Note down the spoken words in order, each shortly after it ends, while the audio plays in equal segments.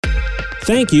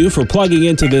Thank you for plugging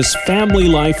into this Family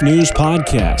Life News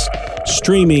podcast,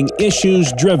 streaming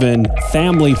issues-driven,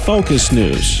 family-focused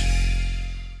news.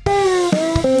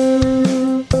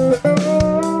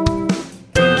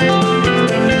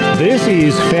 This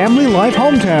is Family Life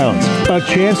Hometowns, a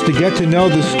chance to get to know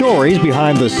the stories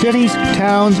behind the cities,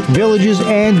 towns, villages,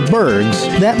 and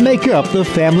burgs that make up the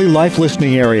Family Life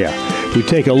listening area. We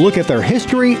take a look at their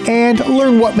history and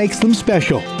learn what makes them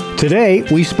special. Today,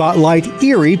 we spotlight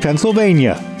Erie,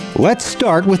 Pennsylvania. Let's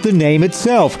start with the name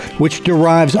itself, which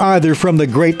derives either from the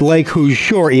Great Lake whose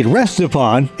shore it rests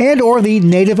upon, and or the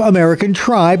Native American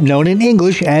tribe known in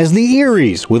English as the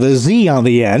Eries, with a Z on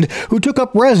the end, who took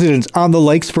up residence on the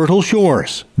lake's fertile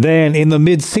shores. Then, in the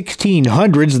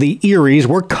mid-1600s, the Eries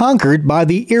were conquered by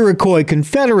the Iroquois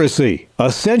Confederacy.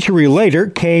 A century later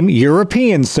came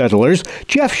European settlers.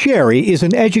 Jeff Sherry is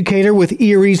an educator with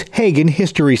Erie's Hagen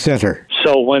History Center.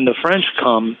 So when the French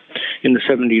come in the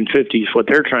 1750s, what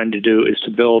they're trying to do is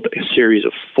to build a series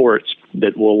of forts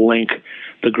that will link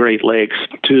the Great Lakes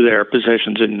to their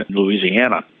possessions in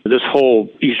Louisiana. This whole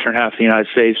eastern half of the United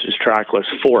States is trackless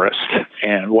forest,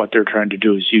 and what they're trying to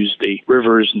do is use the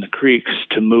rivers and the creeks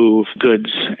to move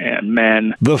goods and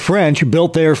men. The French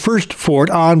built their first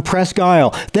fort on Presque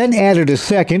Isle, then added a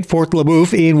second, Fort Le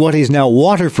Boeuf, in what is now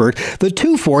Waterford. The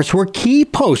two forts were key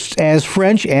posts as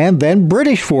French and then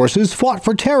British forces fought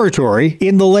for territory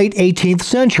in the late 18th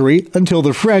century until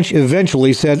the French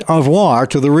eventually said au revoir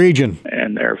to the region.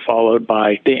 And they're followed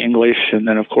by the English, and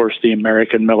then, of course, the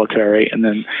American military. And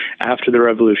then after the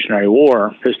Revolutionary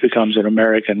War, this becomes an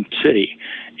American city.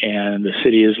 And the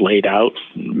city is laid out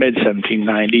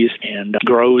mid-1790s and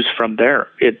grows from there.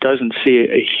 It doesn't see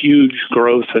a huge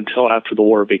growth until after the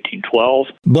War of 1812.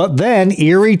 But then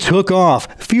Erie took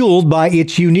off, fueled by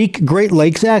its unique Great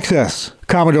Lakes access.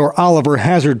 Commodore Oliver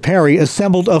Hazard Perry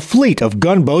assembled a fleet of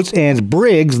gunboats and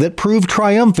brigs that proved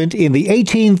triumphant in the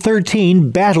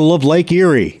 1813 Battle of Lake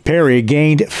Erie. Perry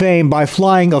gained fame by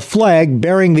flying a flag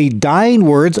bearing the dying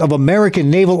words of American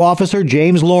naval officer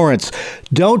James Lawrence,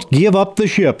 "Don't give up the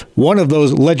ship." One of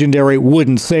those legendary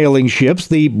wooden sailing ships,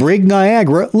 the Brig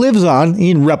Niagara, lives on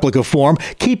in replica form,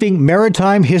 keeping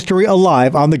maritime history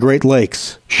alive on the Great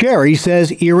Lakes. Sherry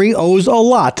says Erie owes a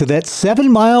lot to that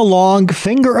 7-mile-long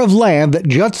finger of land that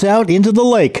juts out into the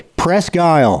lake, Presque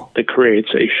Isle. That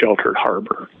creates a sheltered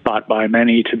harbor, thought by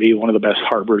many to be one of the best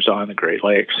harbors on the Great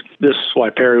Lakes. This is why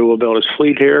Perry will build his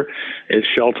fleet here. It's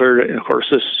sheltered, and of course,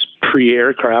 this is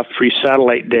pre-aircraft,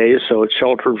 pre-satellite days, so it's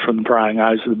sheltered from the prying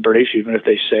eyes of the British. Even if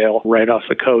they sail right off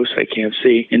the coast, they can't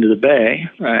see into the bay.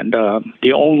 And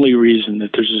the only reason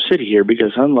that there's a city here,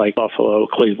 because unlike Buffalo,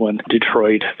 Cleveland,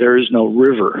 Detroit, there is no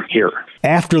river here.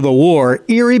 After the war,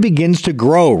 Erie begins to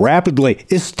grow rapidly,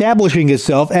 establishing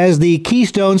itself as the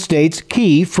Keystone State's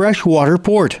key freshwater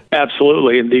port.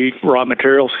 Absolutely. And the raw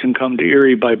materials can come to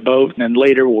Erie by boat, and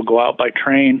later will go out by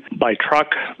train, by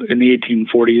truck. In the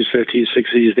 1840s, 50s,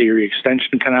 60s, the Erie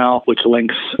Extension Canal, which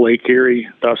links Lake Erie,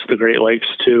 thus the Great Lakes,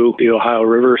 to the Ohio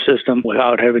River system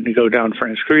without having to go down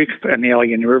French Creek and the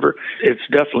Allegheny River. It's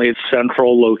definitely a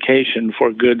central location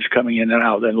for goods coming in and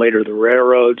out. Then later the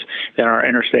railroads, then our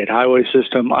interstate highway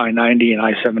system, I-90 and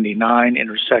I-79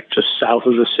 intersect just south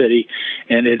of the city,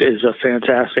 and it is a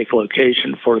fantastic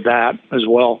location for that as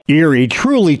well. Erie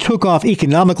truly took off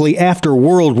economically after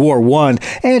World War I,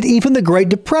 and even the Great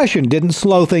Depression didn't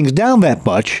slow things down that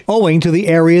much, owing to the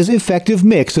area's effective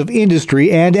mix of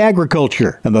industry and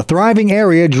agriculture. And the thriving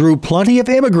area drew plenty of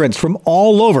immigrants from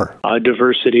all over. A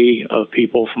diversity of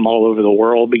people from all over the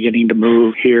world beginning to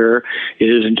move here. It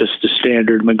isn't just the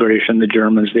standard migration, the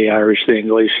Germans, the Irish, the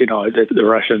English, the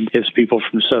Russians. It's people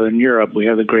from Southern Europe. We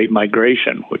have the Great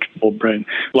Migration, which will bring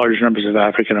large numbers of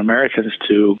African Americans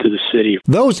to the city.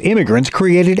 Those immigrants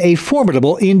created a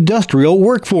formidable industrial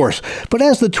workforce. But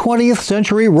as the 20th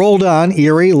century rolled on,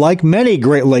 Erie, like many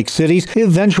Great Lakes cities,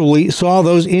 eventually saw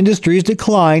those industries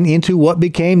decline into what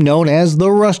became known as the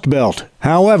Rust Belt.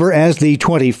 However, as the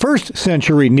 21st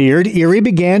century neared, Erie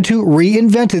began to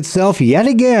reinvent itself yet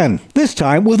again, this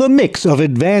time with a mix of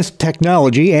advanced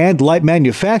technology and light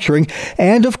manufacturing,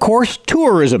 and of course,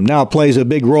 tourism now plays a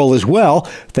big role as well,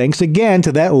 thanks again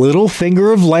to that little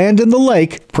finger of land in the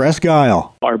lake, Presque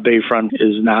Isle. Our bayfront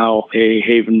is now a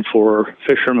haven for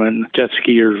fishermen, jet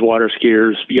skiers, water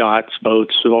skiers, yachts,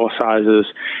 boats of all sizes.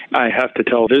 I have to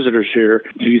tell visitors here,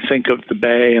 you think of the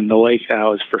bay and the lake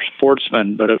now as for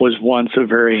sportsmen, but it was once a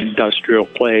very industrial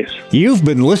place. You've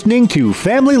been listening to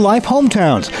Family Life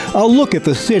Hometowns, a look at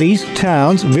the cities,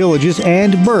 towns, villages,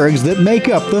 and burgs that make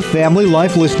up the Family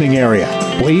Life listening area.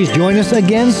 Please join us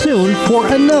again soon for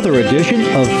another edition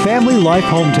of Family Life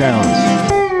Hometowns.